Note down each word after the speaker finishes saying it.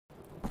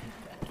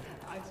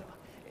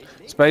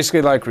It's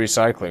basically like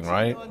recycling,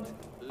 right?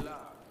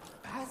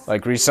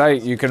 Like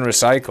you can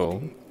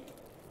recycle,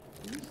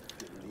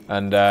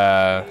 and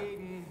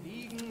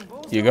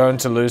you're going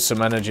to lose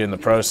some energy in the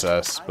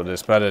process, but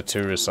it's better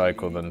to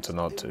recycle than to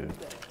not to.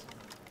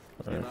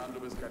 Right.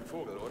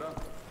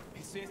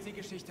 Willst du jetzt die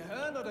Geschichte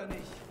hören oder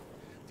nicht?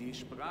 Die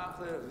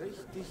Sprache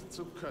richtig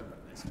zu können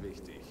ist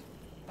wichtig.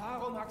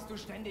 Warum hackst du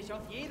ständig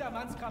auf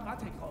jedermanns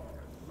Grammatik rum?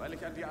 Weil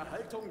ich an die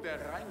Erhaltung der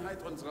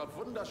Reinheit unserer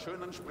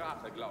wunderschönen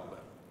Sprache glaube.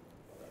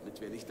 Damit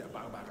wir nicht der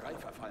Barbarei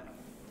verfallen.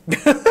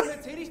 Dann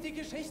erzähl ich die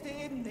Geschichte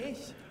eben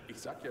nicht. Ich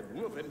sag ja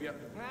nur, wenn wir...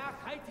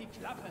 Ach, halt die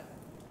Klappe.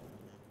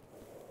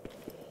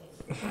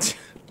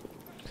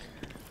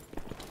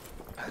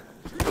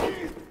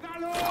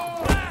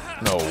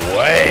 No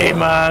way,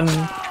 man!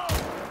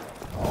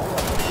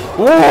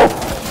 Whoa!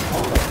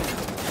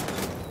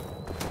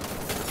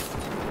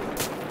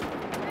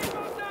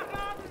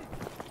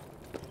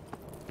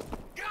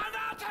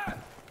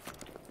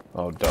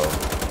 Oh, dope.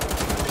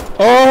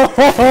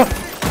 Oh!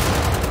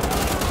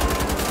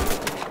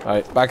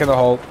 Alright, back in the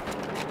hole.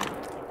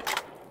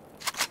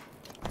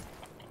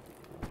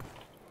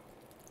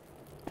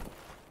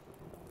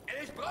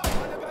 Ich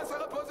brauche eine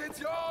bessere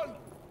Position!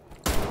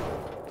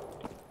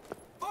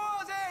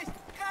 Vorsicht!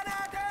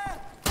 Granate!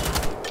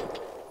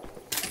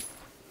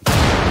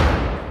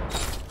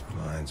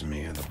 Reminds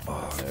me of the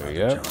bog There by we the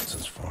go.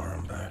 Johnson's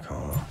farm back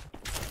home.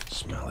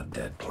 Smell of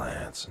dead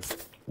plants and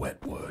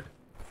wet wood.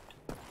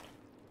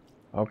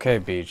 Okay,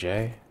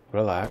 BJ,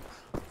 relax.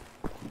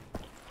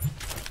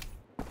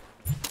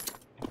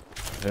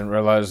 I didn't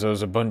realize there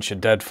was a bunch of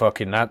dead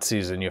fucking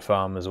Nazis in your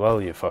farm as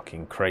well, you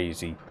fucking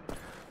crazy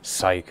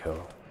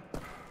psycho.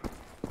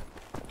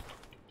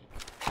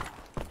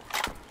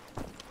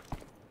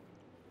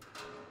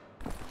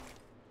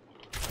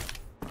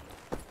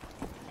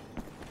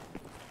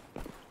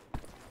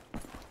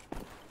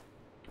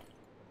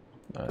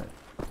 Alright.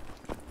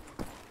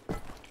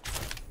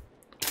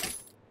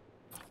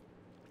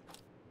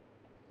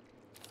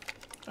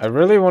 I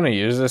really want to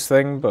use this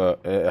thing, but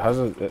it has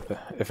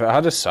if it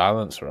had a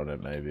silencer on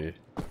it, maybe.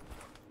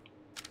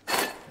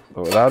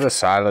 But without a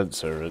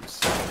silencer, it's,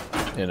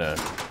 you know,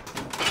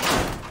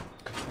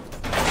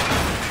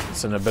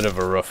 it's in a bit of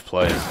a rough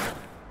place.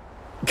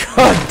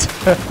 God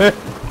damn it.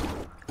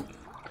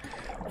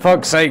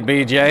 Fuck's sake,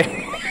 BJ.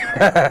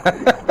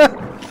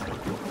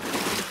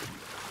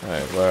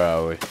 Alright, where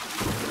are we?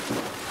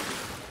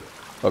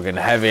 Fucking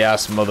heavy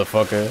ass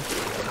motherfucker.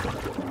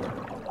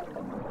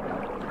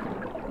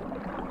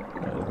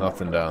 There's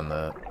nothing down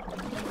there.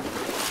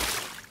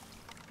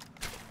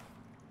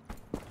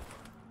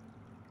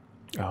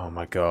 Oh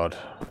my god.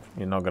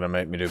 You're not gonna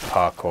make me do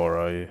parkour,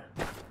 are you?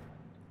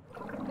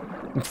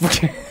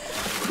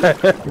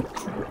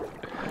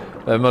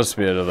 There must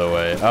be another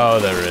way. Oh,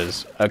 there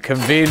is. A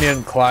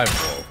convenient climb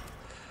wall.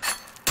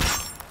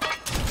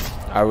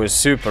 I was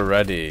super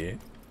ready.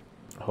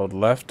 Hold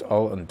left,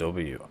 Alt, and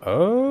W.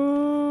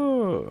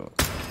 Oh.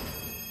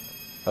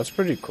 That's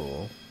pretty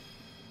cool.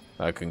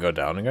 I can go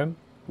down again?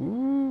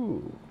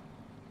 Ooh.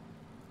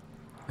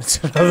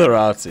 It's another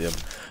Artyom.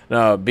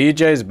 No,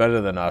 BJ's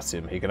better than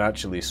Artyom. He can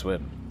actually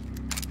swim.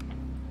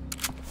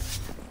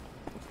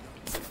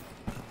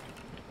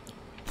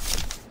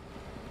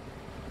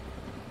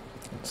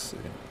 Let's see.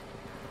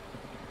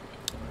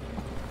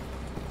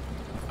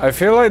 I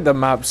feel like the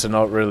maps are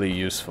not really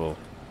useful,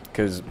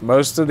 because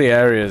most of the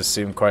areas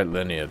seem quite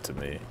linear to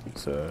me,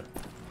 so...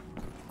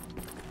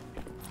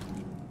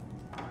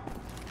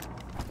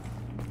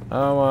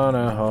 I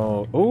wanna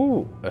hold...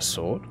 Ooh, a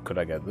sword. Could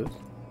I get this?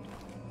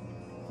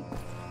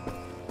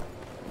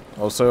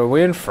 Also, are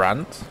we in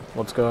France?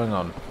 What's going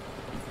on?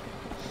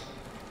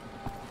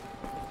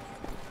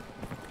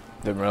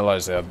 Didn't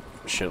realize they had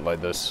shit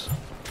like this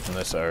in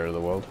this area of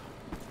the world.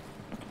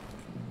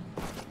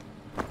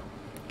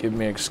 Give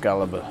me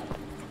Excalibur.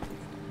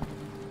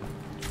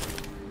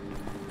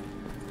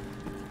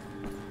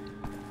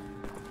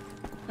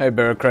 Hey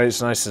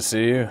Bureaucrates, nice to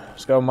see you.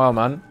 It's going well,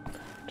 man.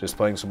 Just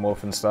playing some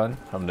Wolfenstein,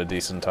 having a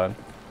decent time.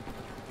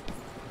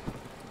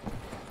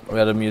 We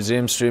had a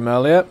museum stream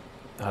earlier.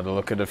 Had a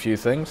look at a few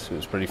things. It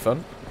was pretty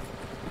fun.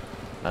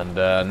 And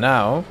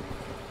now,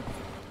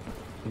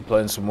 I'm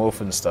playing some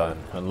Wolfenstein.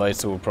 And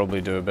later we'll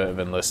probably do a bit of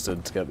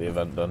Enlisted to get the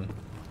event done.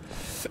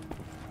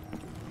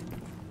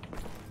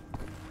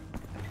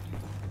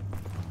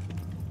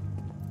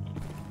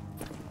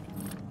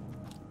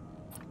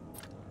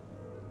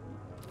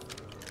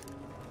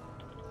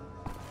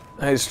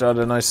 Hey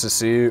Strada, nice to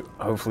see you.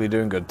 Hopefully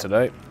doing good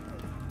today.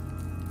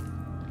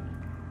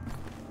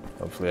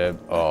 Hopefully I...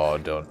 Oh,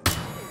 don't.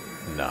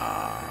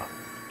 Nah.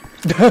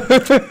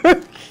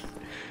 I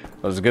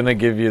was gonna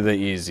give you the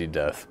easy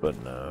death, but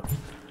no.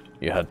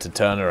 You had to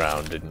turn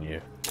around, didn't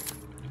you?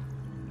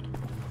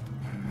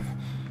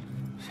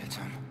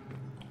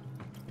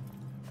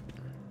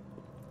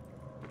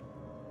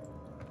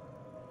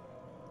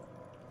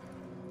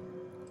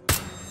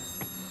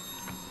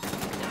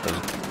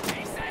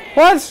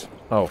 What?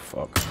 Oh,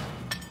 fuck.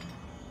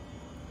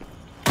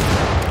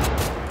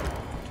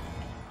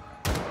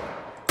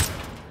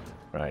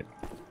 Right.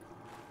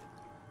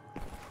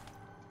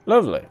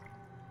 Lovely.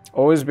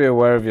 Always be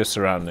aware of your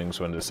surroundings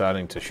when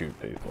deciding to shoot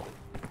people.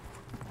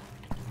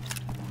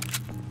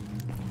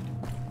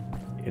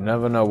 You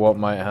never know what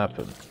might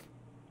happen.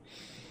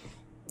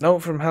 Note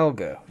from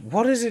Helga.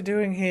 What is it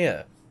doing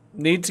here?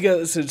 Need to get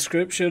this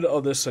inscription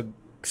or the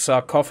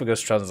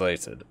sarcophagus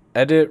translated.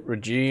 Edit,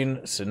 Regine,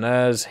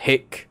 Sinez,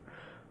 Hick,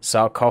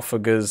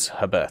 sarcophagus,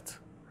 Habet.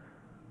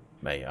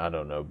 Mate, I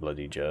don't know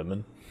bloody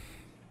German.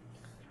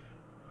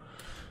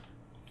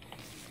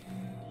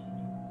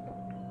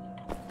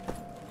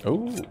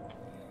 Ooh.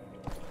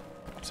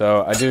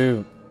 So I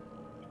do.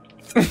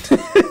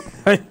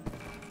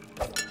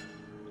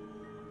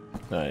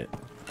 Right.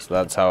 So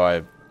that's how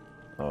I.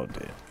 Oh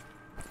dear.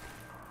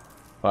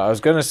 Well, I was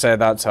gonna say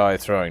that's how I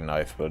throwing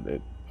knife, but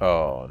it.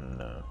 Oh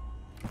no.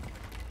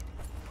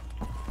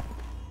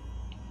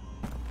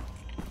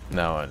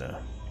 Now I know.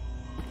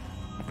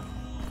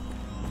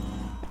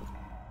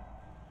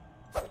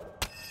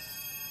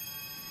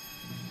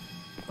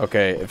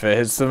 Okay, if it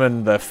hits them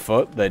in their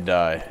foot, they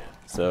die.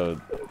 So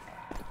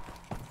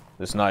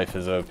this knife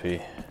is OP.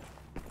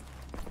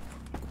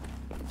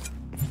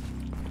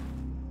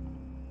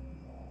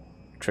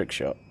 Trick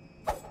shot.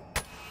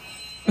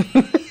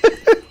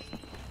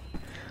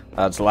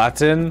 That's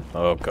Latin.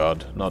 Oh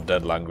god, not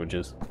dead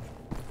languages.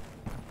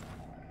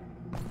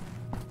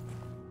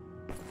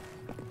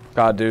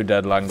 Can't do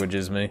dead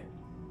languages, me.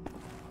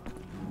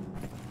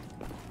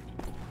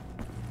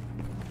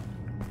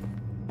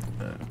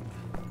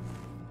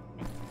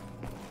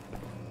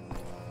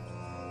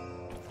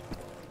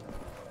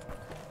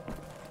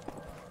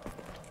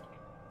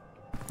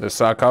 The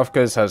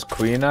sarcophagus has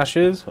queen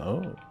ashes?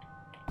 Oh.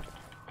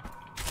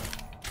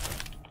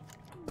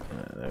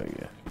 There we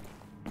go.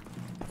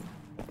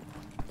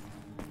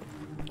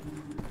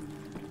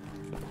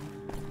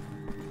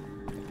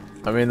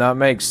 I mean, that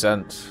makes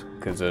sense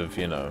because of,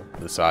 you know,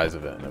 the size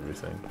of it and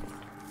everything.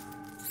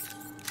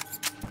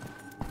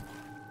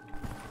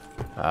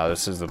 Ah,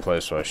 this is the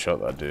place where I shot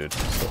that dude.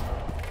 So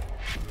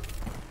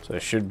there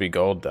should be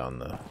gold down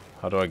there.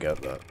 How do I get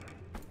that?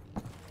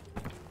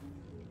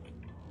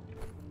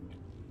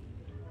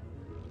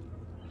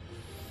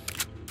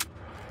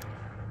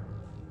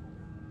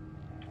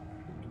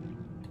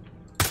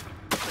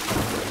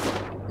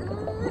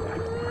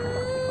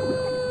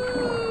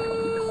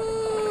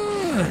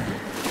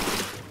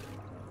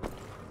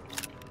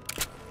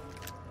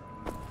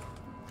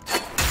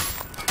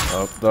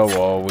 Up the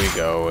wall we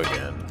go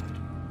again.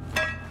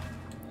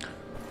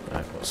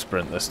 Right, we'll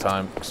sprint this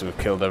time because we've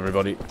killed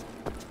everybody.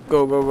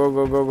 Go, go, go,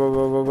 go, go, go,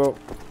 go, go, go.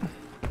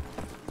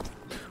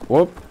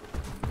 Whoop.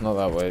 Not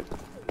that way.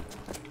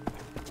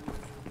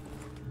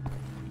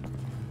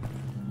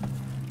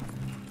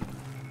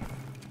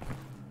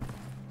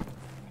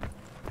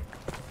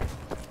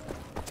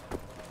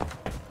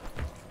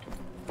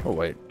 Oh,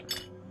 wait.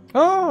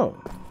 Oh!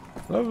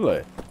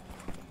 Lovely.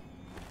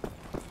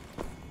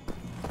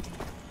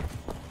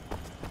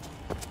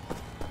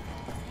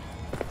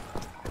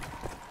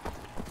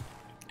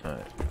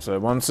 So it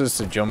wants us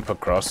to jump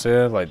across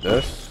here like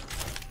this.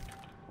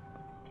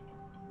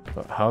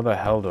 But how the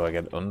hell do I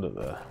get under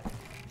there?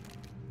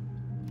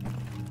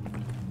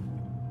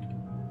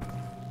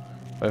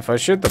 But if I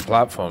shoot the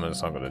platform,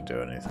 it's not going to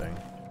do anything.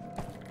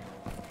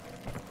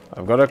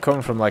 I've got to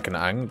come from like an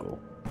angle.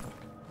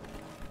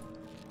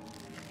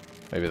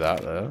 Maybe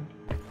that there.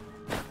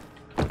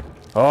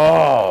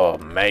 Oh,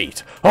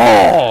 mate.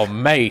 Oh,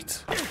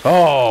 mate.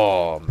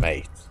 Oh,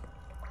 mate.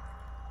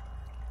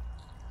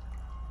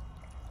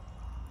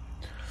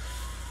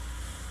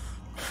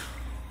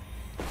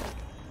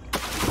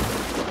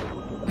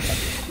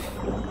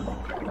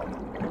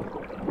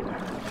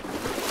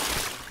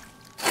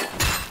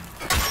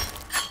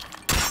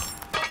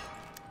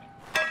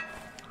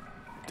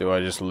 Do I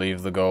just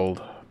leave the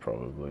gold?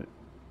 Probably.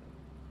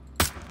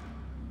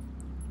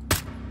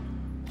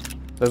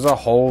 There's a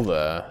hole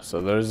there,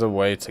 so there's a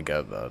way to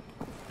get that.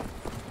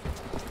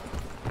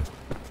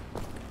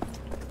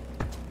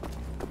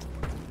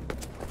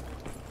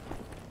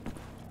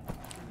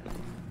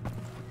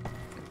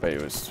 Bet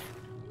it was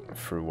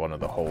through one of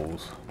the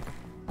holes.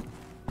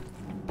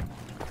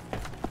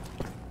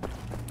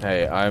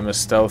 Hey, I'm a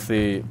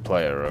stealthy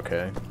player,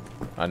 okay?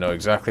 I know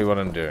exactly what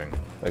I'm doing.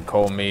 They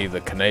call me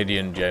the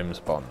Canadian James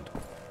Bond.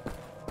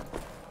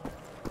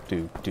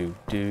 Do do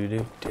do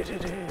do do do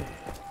do.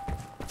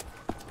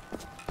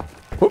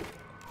 Whoop.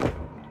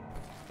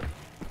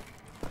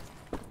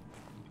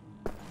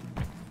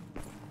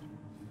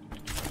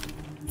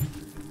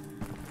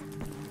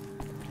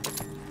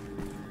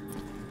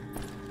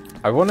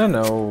 I want to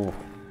know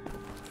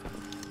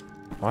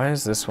why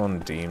is this one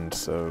deemed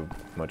so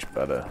much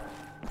better?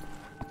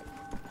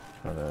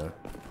 I don't know.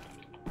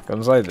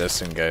 Guns like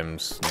this in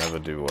games never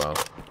do well.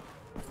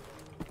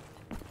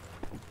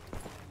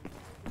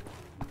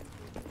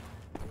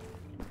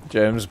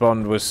 James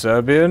Bond was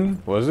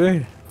Serbian, was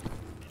he?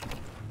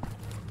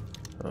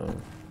 Oh,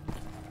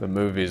 the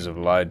movies have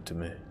lied to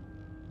me.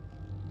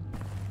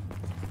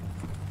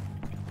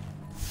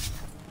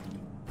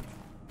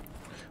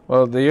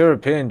 Well, the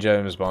European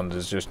James Bond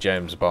is just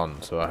James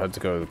Bond, so I had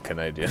to go with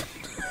Canadian.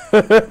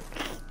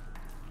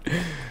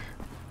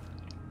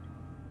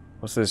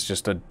 What's this,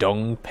 just a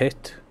dung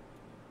pit?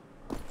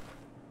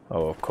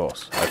 Oh, of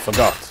course, I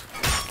forgot.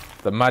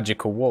 The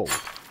magical wall.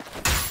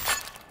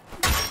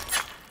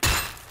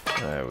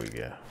 There we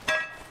go.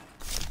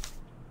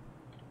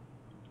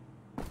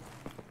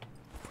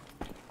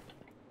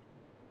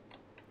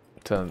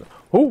 Turn.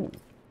 Ooh!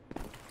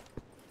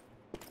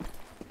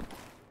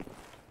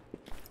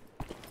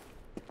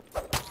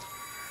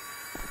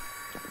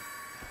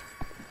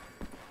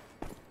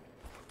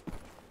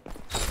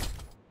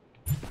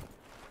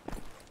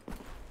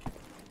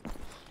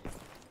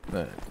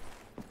 There.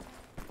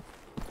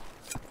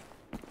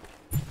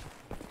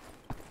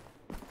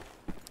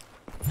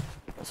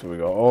 So we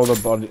got all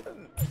the body.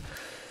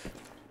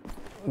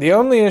 The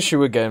only issue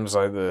with games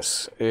like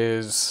this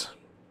is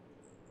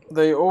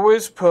they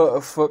always put a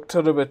fuck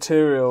ton of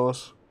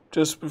materials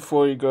just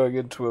before you're going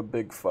into a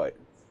big fight.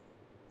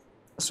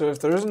 So if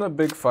there isn't a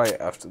big fight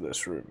after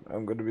this room,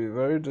 I'm going to be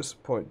very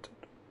disappointed.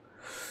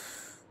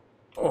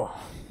 Oh.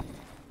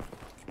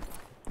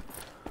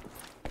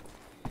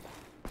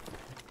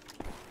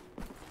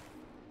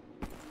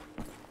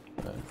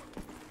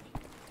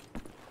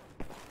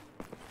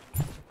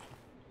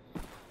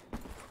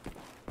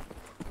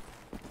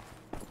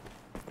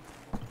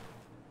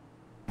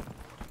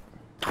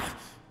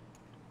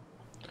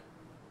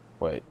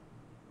 Wait.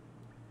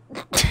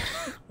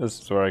 This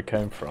is where I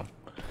came from.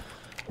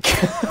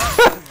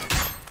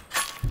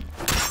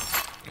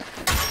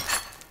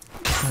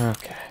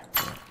 Okay.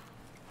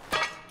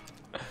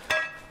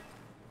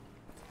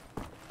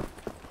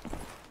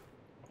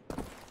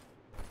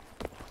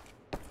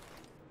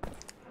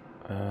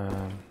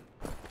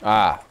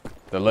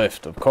 The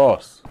lift, of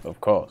course,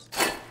 of course.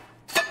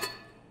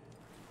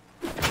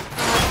 I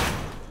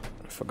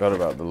forgot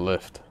about the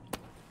lift.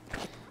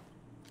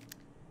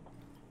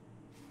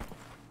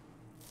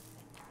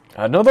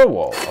 Another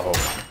wall. Oh.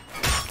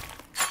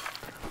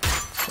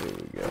 Here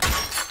we go.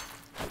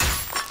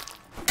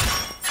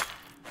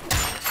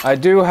 I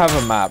do have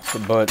a map,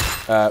 but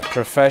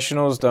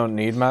professionals don't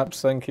need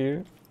maps, thank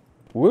you.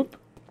 Whoop.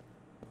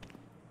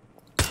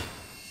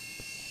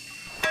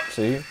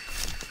 See?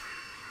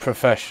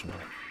 Professional.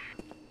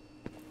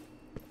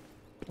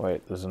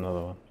 Wait, there's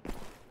another one.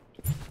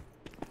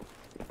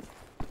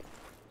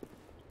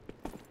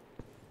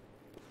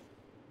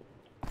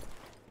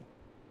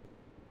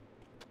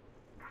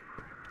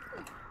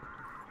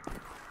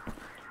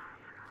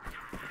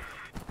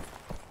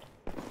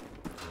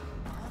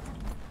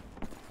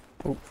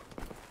 Oop.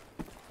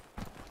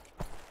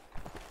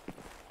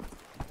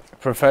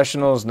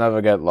 Professionals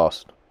never get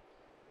lost.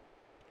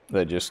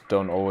 They just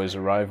don't always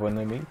arrive when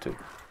they need to.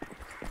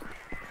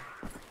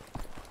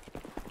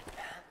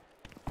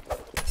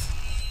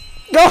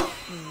 Go!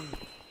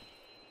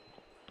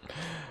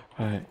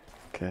 Right,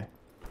 okay.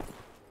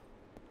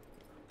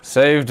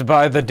 Saved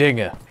by the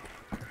dinger.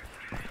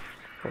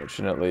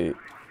 Fortunately,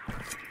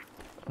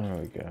 there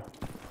we go.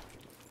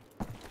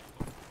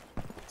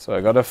 So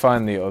I gotta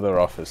find the other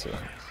officer.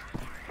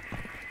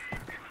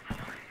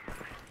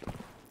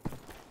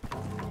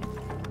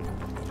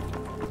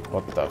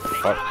 What the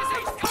fuck?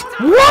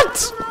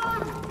 What?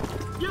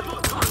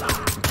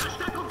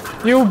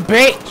 You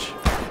bitch!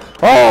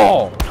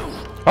 Oh!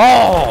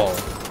 Oh!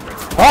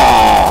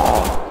 Oh!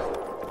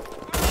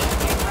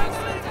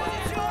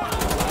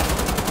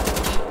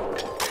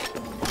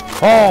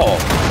 Oh!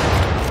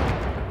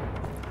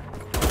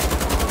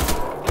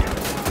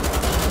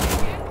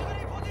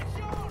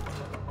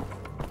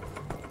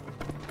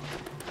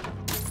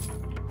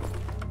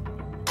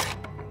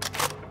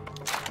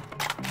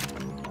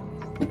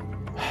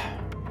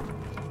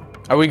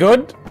 Are we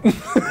good?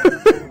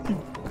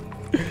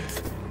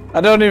 I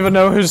don't even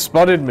know who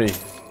spotted me.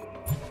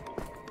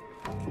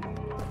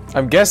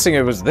 I'm guessing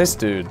it was this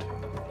dude,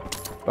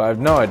 but I have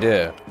no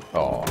idea.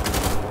 Oh.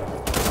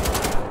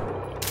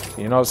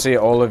 You not see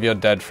all of your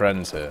dead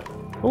friends here.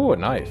 Ooh, a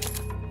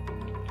knife.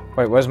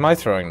 Wait, where's my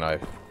throwing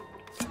knife?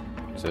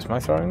 Is this my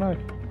throwing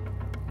knife?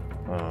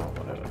 Oh,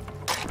 whatever.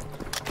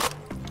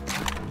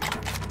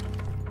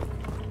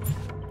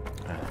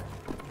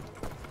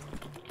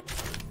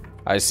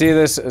 I see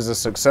this as a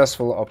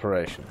successful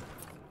operation.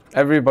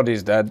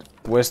 Everybody's dead.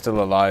 We're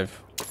still alive.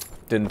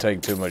 Didn't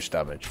take too much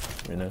damage,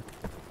 you know?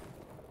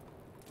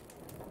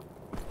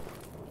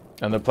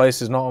 And the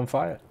place is not on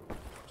fire.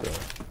 So.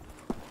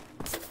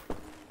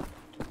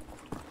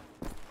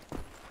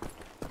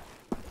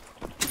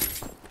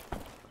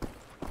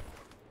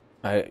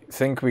 I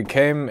think we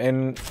came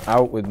in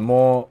out with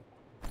more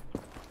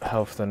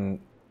health than...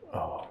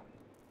 Oh.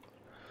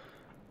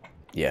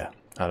 Yeah,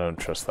 I don't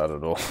trust that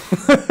at all.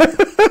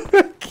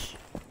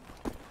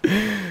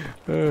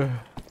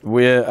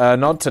 We're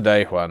not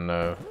today, Juan,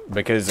 no.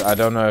 Because I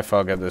don't know if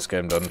I'll get this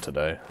game done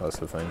today. That's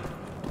the thing.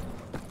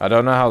 I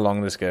don't know how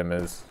long this game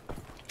is.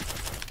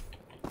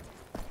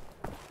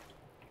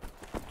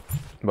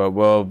 But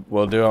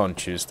we'll do it on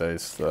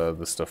Tuesdays,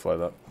 the stuff like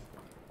that.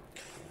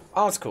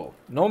 Oh, that's cool.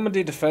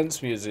 Normandy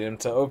Defense Museum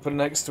to open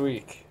next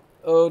week.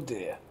 Oh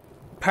dear.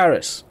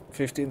 Paris,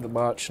 15th of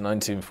March,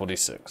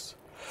 1946.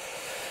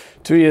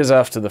 2 years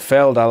after the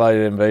failed Allied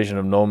invasion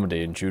of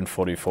Normandy in June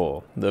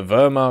 44, the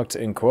Wehrmacht,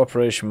 in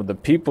cooperation with the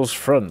People's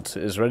Front,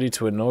 is ready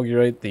to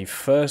inaugurate the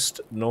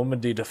first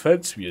Normandy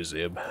Defense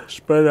Museum.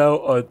 Spread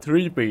out on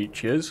 3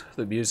 beaches,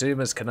 the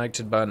museum is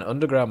connected by an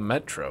underground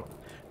metro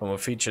and will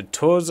feature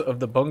tours of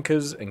the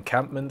bunkers,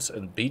 encampments,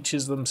 and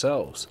beaches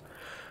themselves.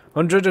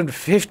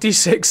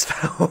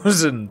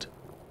 156,000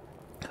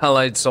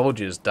 Allied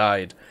soldiers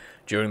died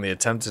during the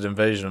attempted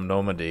invasion of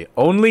Normandy.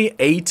 Only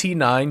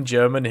 89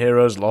 German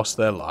heroes lost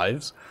their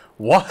lives?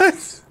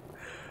 What?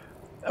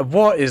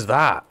 What is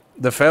that?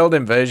 The failed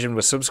invasion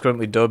was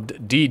subsequently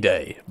dubbed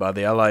D-Day by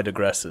the Allied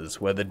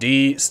aggressors, where the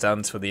D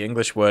stands for the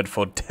English word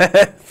for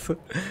death.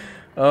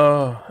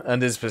 Oh,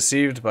 and is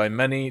perceived by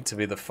many to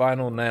be the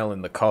final nail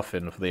in the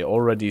coffin for the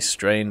already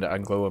strained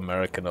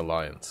Anglo-American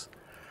alliance.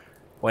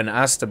 When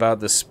asked about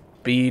the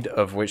speed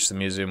of which the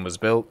museum was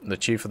built, the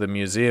chief of the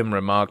museum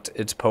remarked,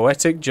 "It's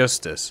poetic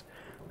justice.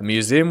 The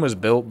museum was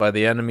built by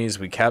the enemies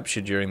we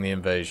captured during the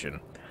invasion.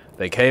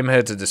 They came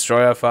here to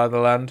destroy our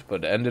fatherland,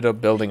 but ended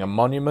up building a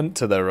monument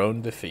to their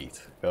own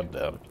defeat." God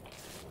damn.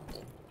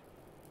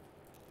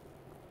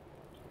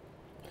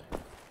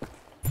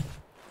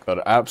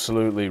 Got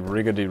absolutely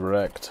riggedy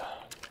wrecked.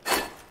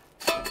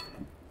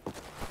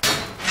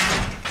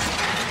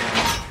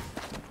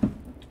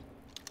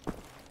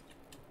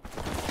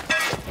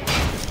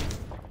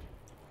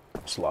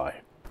 Sly.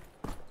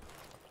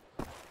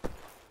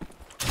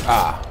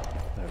 Ah.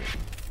 There we go.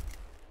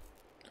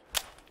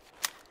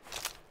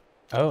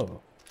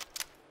 Oh.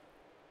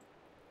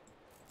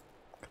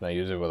 Can I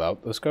use it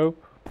without the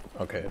scope?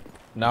 Okay.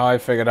 Now I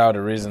figured out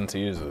a reason to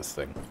use this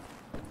thing.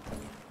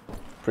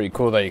 Pretty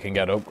cool that you can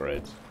get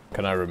upgrades.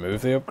 Can I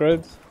remove the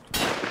upgrades?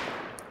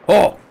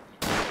 Oh!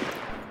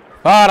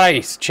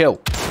 Alright, chill.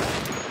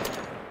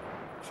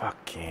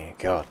 Fucking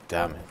god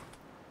damn it.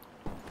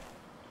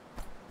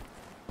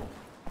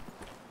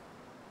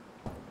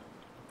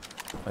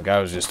 The guy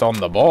was just on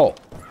the ball.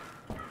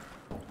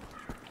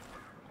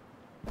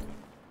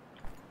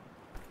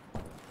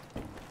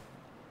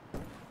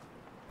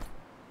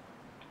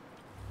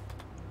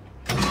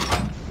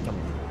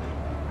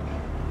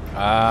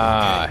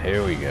 Ah,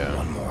 here we go.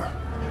 One more.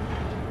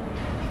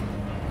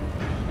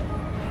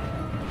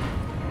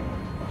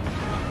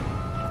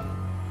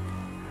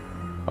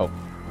 Oh.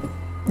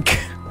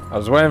 I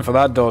was waiting for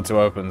that door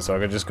to open so I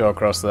could just go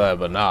across there,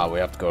 but nah, we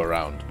have to go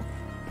around.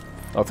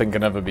 Nothing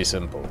can ever be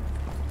simple.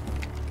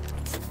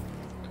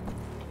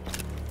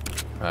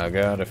 I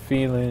got a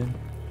feeling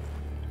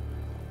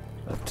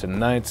that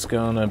tonight's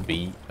gonna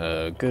be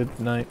a good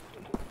night.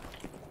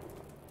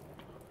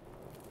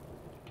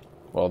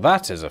 Well,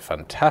 that is a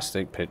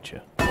fantastic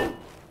picture.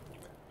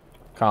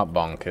 Can't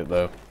bonk it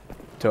though.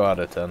 2 out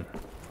of 10.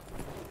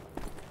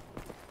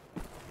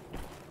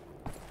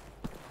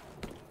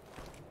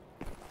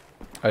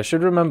 I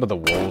should remember the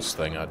walls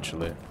thing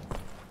actually.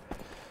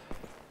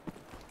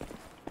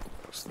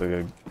 'Cause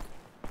the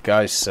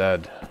guy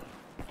said.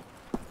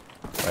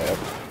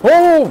 Wait,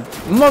 oh,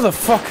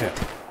 motherfucker!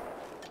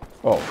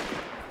 Oh,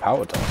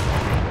 power top.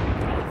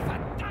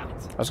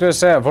 I was gonna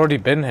say I've already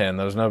been here and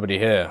there was nobody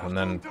here, and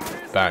then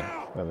bang,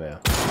 there they are.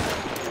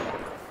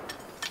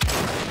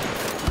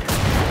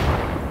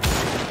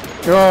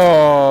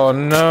 Oh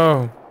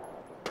no!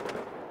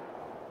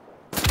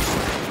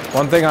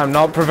 One thing I'm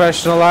not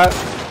professional at: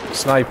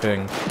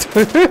 sniping.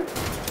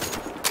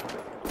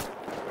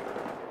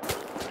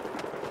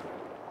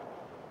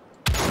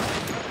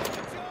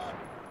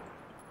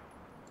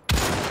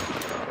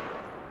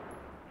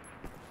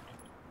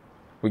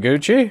 We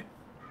Gucci?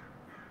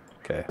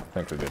 Okay, I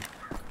think we're good.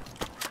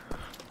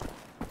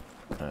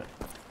 Alright.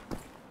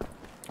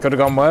 Could have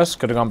gone worse,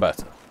 could have gone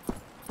better.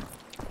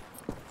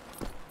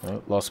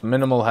 Oh, lost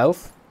minimal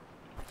health.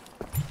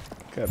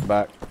 Get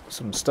back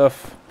some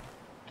stuff.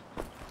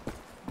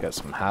 Get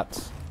some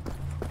hats.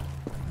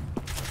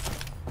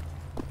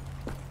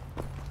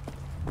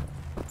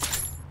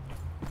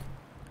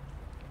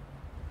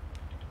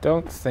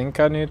 Don't think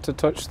I need to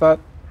touch that.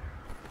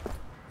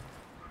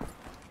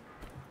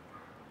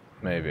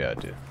 Maybe I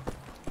do.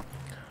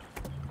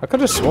 I could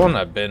have sworn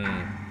I'd been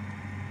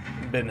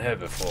here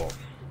before.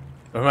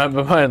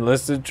 Remember my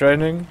enlisted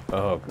training?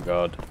 Oh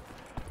god.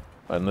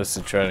 My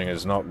enlisted training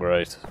is not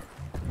great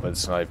with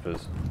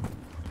snipers.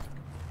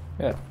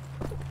 Yeah.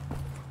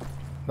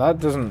 That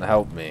doesn't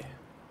help me.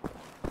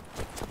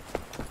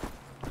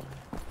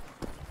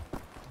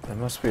 There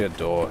must be a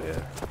door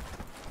here.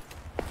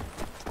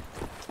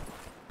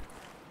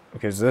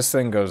 Because this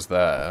thing goes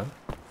there.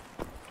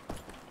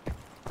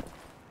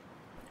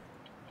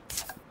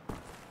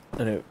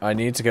 And I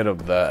need to get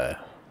up there.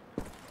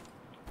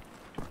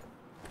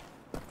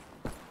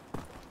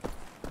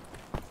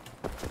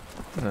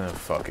 No,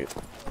 fuck it.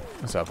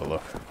 Let's have a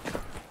look.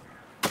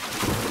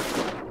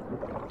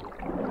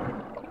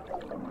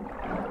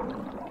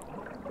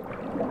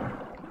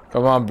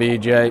 Come on,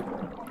 BJ.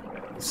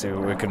 Let's see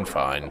what we can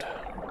find.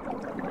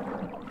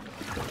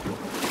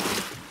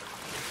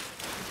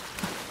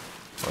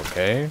 Okay.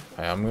 Okay,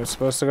 I am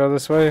supposed to go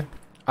this way.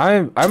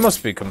 I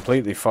must be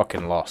completely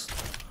fucking lost.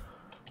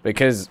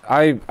 Because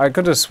I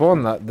could have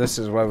sworn that this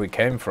is where we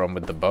came from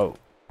with the boat.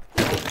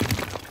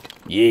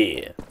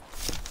 Yeah.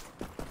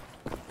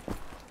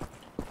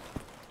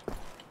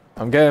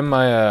 I'm getting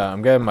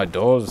my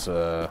doors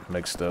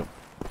mixed up.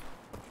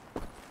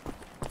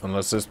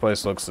 Unless this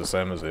place looks the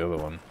same as the other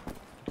one.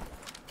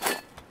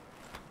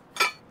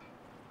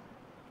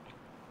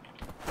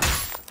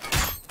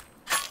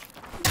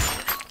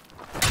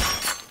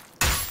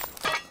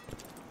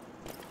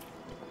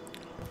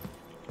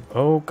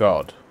 Oh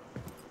God.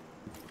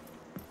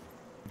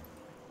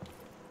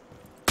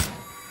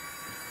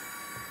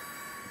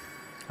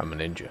 I'm a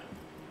ninja.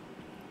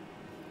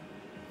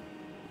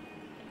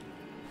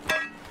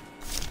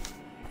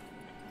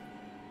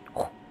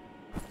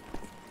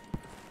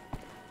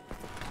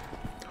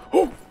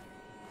 Oh!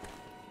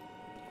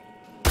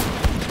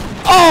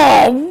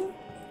 Oh!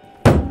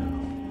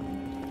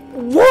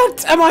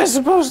 What am I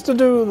supposed to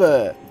do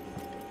there?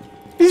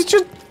 He's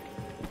just...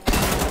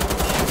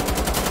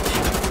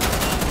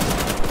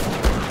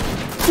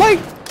 like...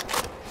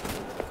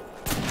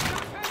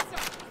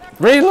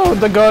 reload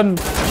the gun!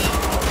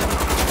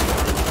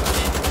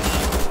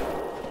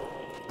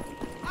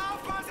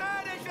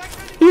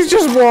 He's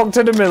just walked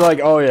into me like,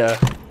 oh yeah,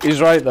 he's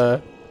right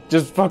there.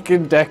 Just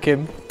fucking deck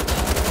him.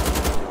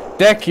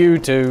 Deck you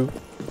too.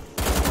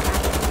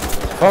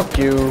 Fuck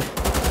you.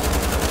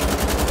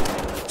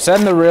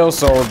 Send the real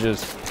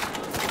soldiers.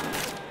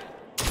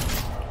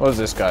 What is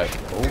this guy?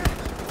 Oh.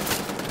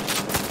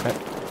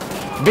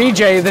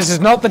 BJ, this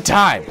is not the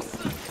time.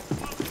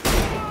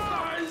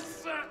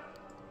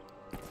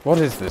 What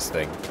is this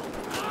thing?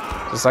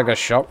 Is this like a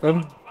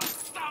shotgun?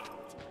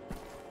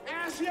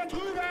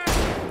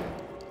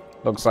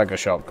 Looks like a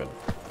shotgun.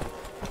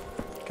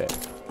 Okay.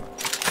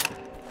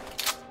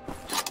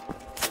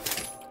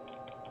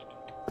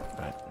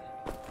 Right.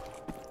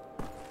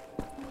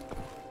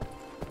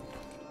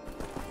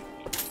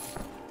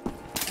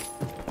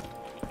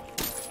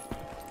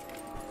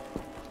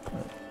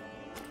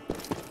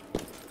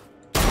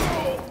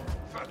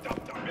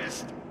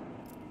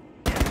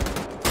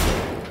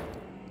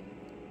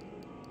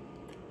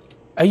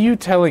 Are you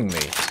telling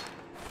me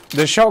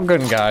the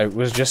shotgun guy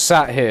was just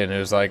sat here and it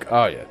was like,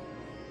 oh yeah.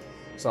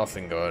 There's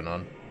nothing going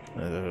on.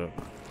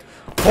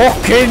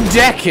 Fucking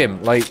deck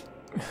him! Like...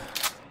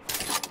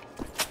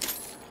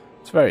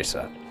 it's very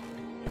sad.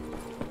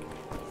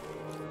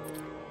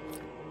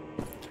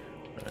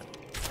 Right.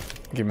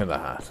 Give me the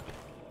hat.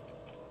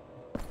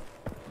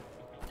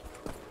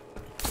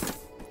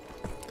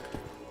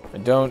 I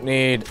don't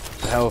need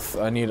health,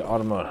 I need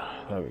armor.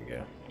 There we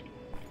go.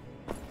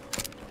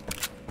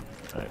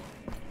 Right.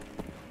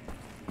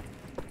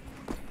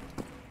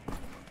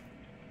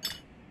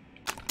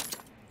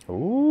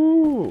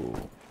 Ooh.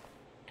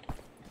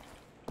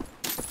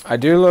 I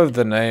do love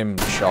the name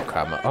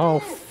Shockhammer. Oh,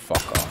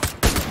 fuck off.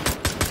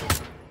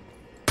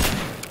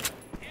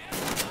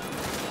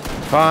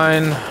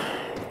 Fine.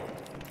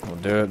 We'll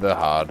do it the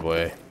hard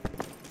way.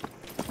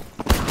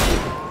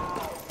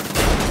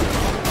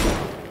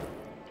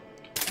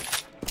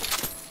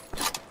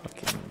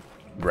 Fucking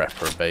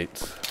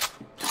reprobate.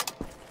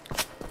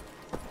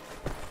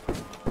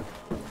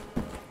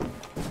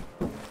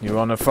 You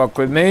wanna fuck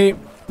with me?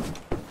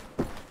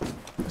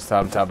 It's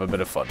time to have a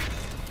bit of fun.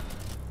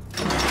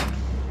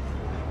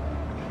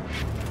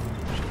 Should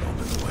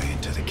open the way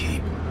into the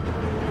keep.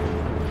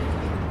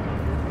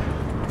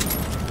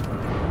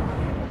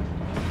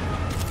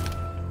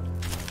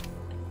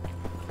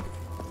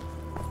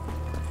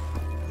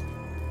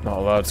 Not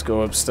allowed to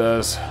go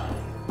upstairs.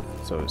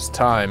 So it's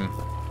time.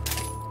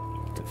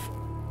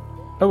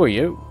 Who are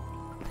you?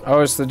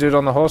 Oh, it's the dude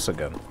on the horse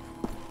again.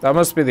 That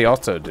must be the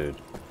Otto dude.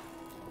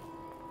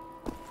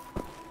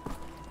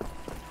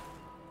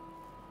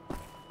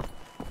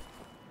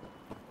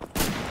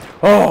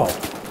 Oh!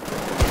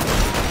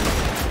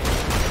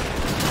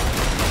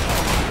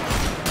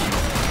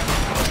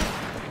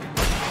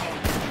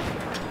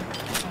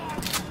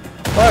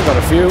 Well, I got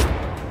a few.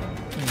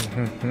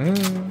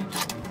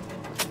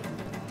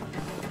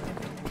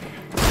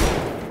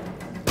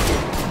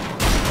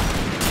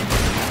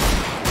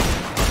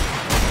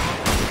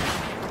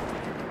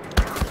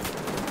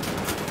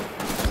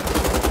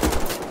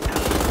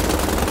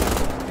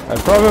 I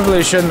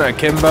probably shouldn't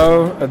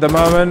akimbo at the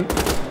moment,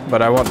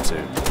 but I want to.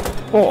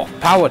 Oh,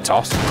 power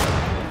toss.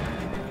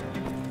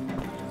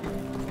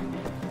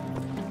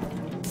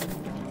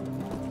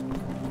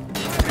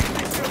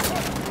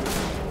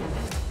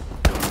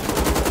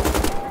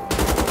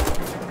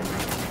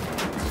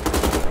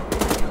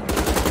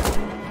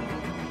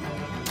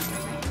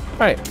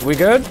 Right, we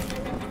good?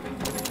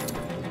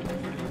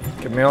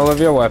 Give me all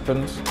of your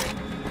weapons.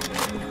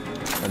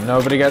 And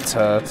nobody gets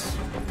hurt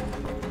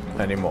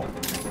anymore.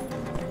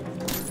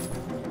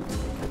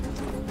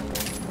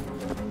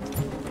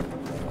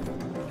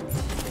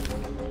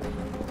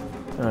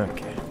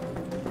 Okay.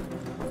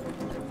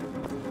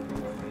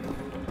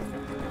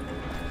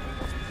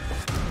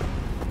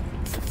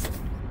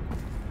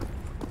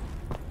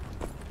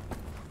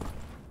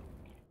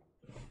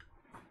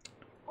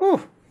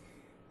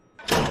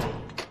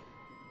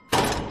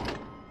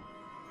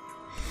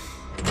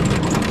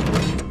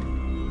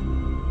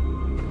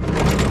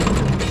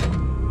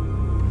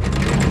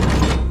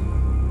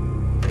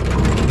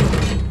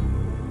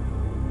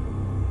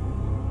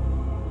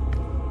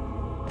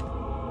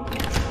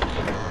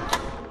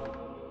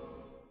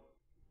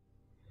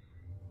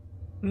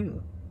 Hmm.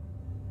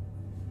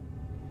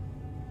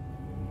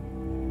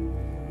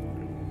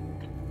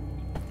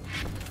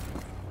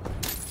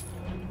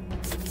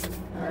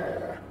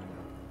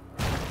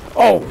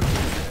 Oh!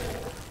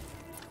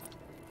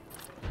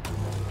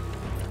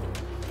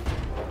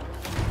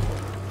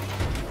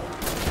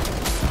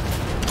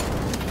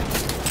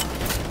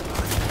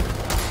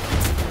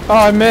 Oh,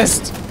 I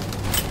missed!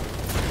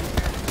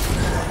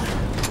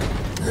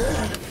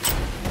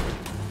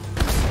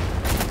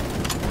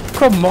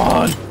 Come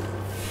on!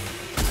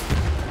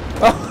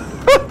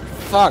 Oh,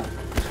 fuck!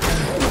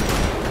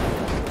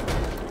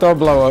 Don't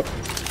blow up.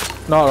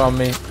 Not on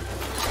me.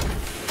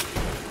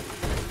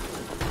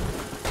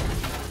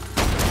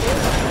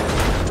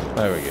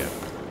 There we go.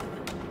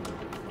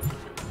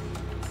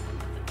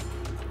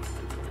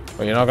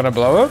 Well, you're not gonna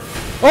blow up?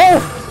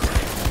 Oh!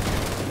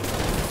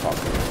 Fuck.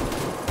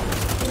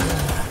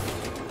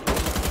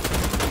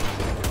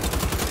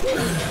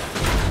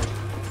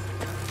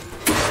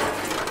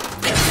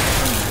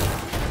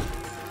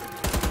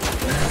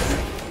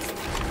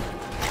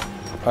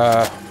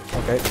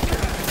 Okay.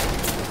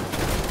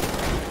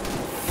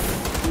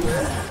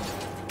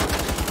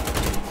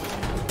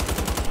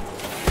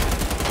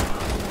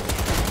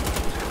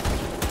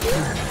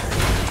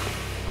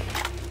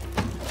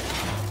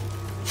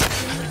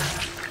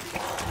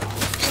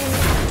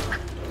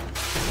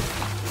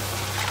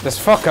 This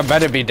fucker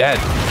better be dead.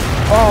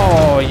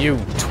 Oh, you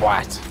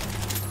twat.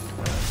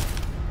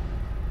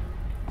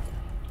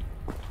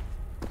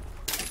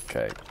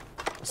 Okay.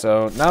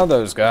 So now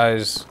those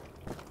guys...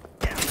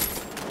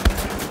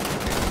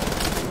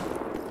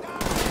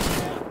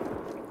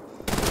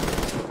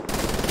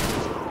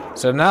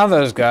 So now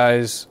those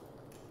guys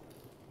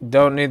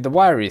don't need the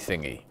wiry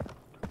thingy.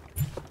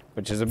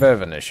 Which is a bit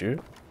of an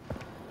issue.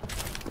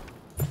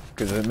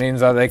 Because it means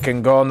that they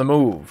can go on the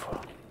move.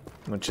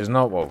 Which is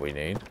not what we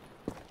need.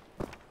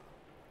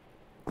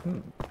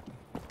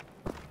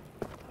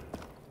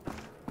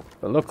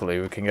 But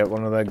luckily we can get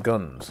one of their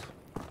guns.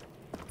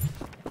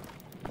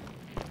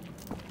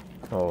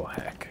 Oh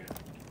heck.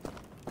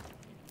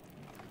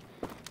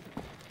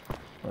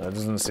 Well, there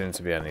doesn't seem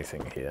to be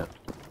anything here.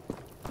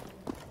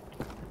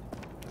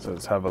 So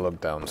let's have a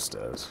look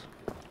downstairs.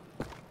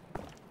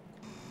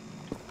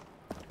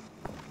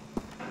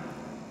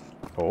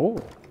 Oh.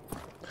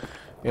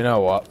 You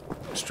know what?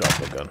 Let's drop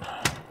the gun.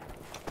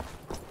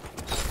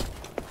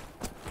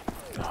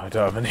 Oh, I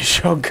don't have any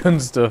shotgun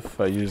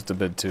stuff. I used a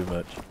bit too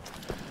much.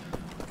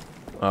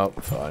 Oh,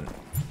 fine.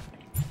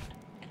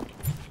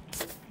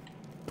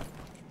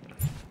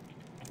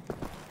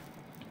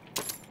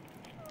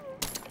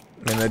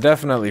 I mean, they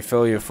definitely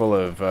fill you full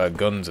of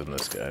guns in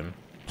this game,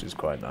 which is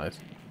quite nice.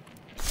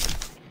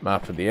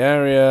 Map of the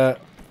area.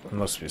 There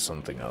must be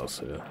something else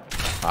here.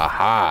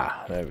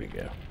 Aha! There we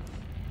go.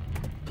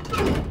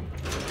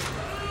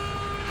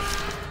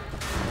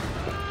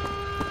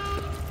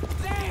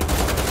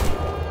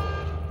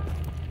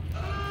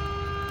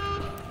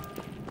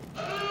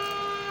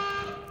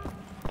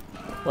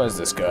 Where's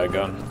this guy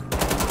gone?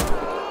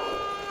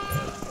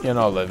 You're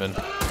not living.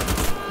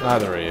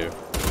 Neither are you.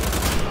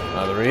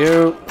 Neither are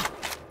you.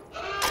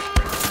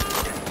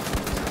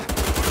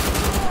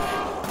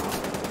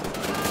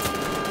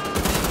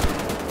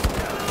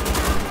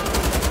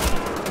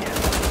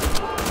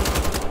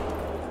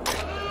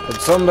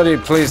 Could somebody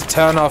please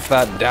turn off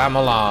that damn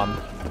alarm?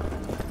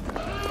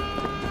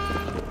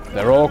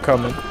 They're all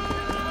coming.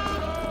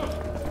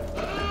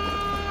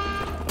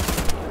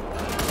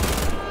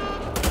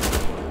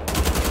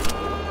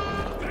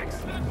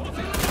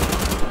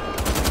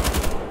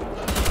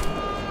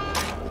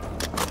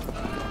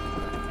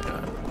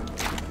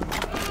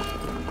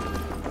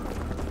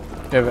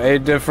 You have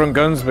 8 different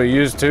guns, but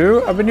use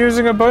 2? I've been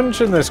using a bunch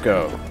in this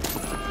go.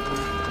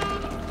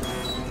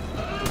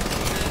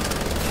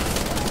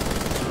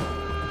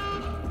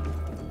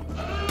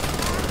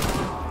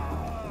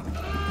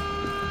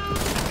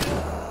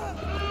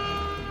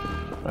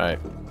 Right.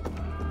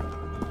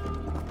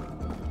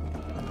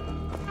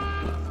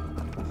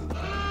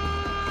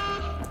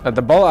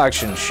 The bolt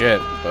action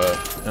shit, but,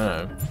 you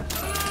know.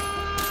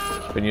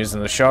 Been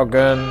using the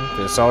shotgun,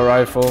 the assault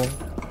rifle,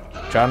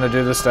 trying to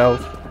do the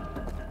stealth.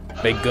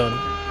 Big gun.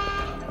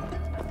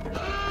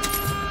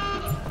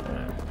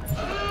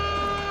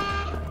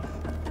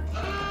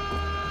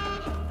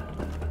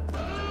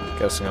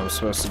 Guessing I'm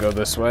supposed to go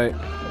this way.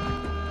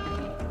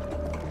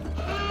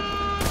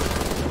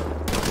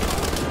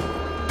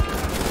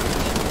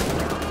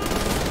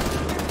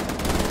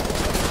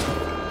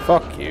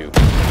 Fuck you.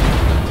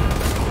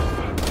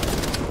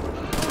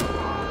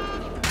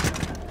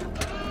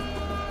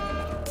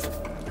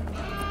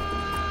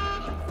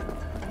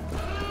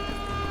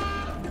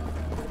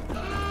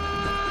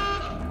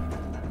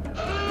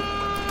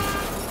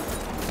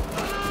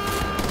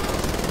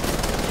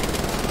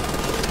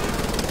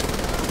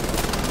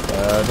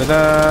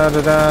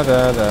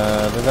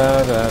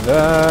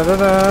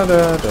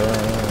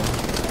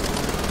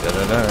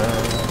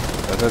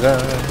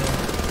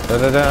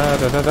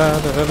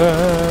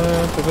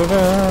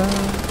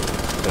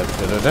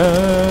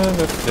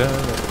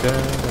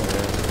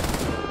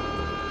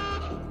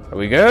 Are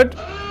we good?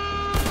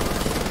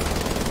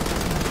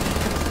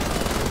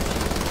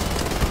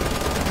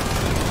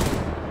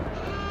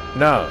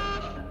 No.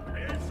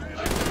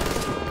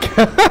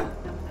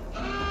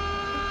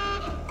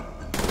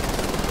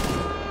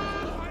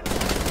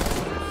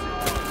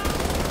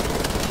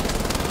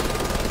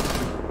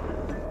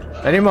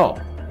 Any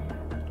more?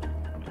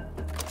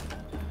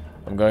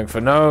 I'm going for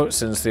no,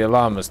 since the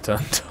alarm has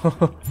turned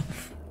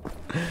off.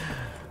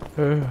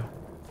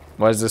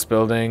 Why is this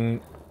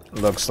building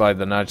looks like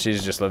the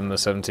Nazis just lived in the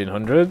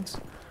 1700s?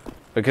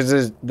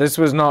 Because this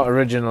was not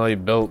originally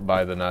built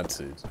by the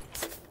Nazis.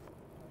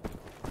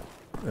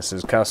 This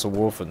is Castle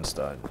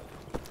Wolfenstein.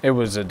 It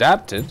was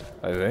adapted,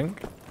 I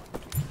think,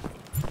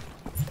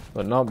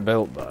 but not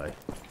built by.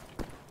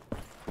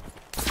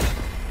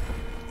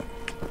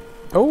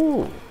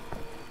 Oh!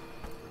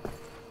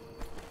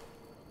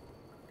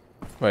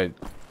 Wait.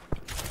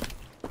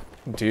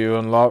 Do you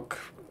unlock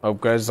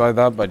upgrades like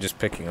that by just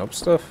picking up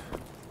stuff?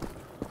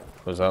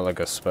 Or is that like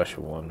a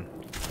special one?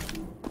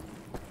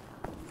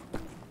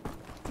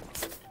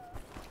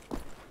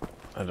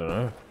 I don't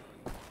know.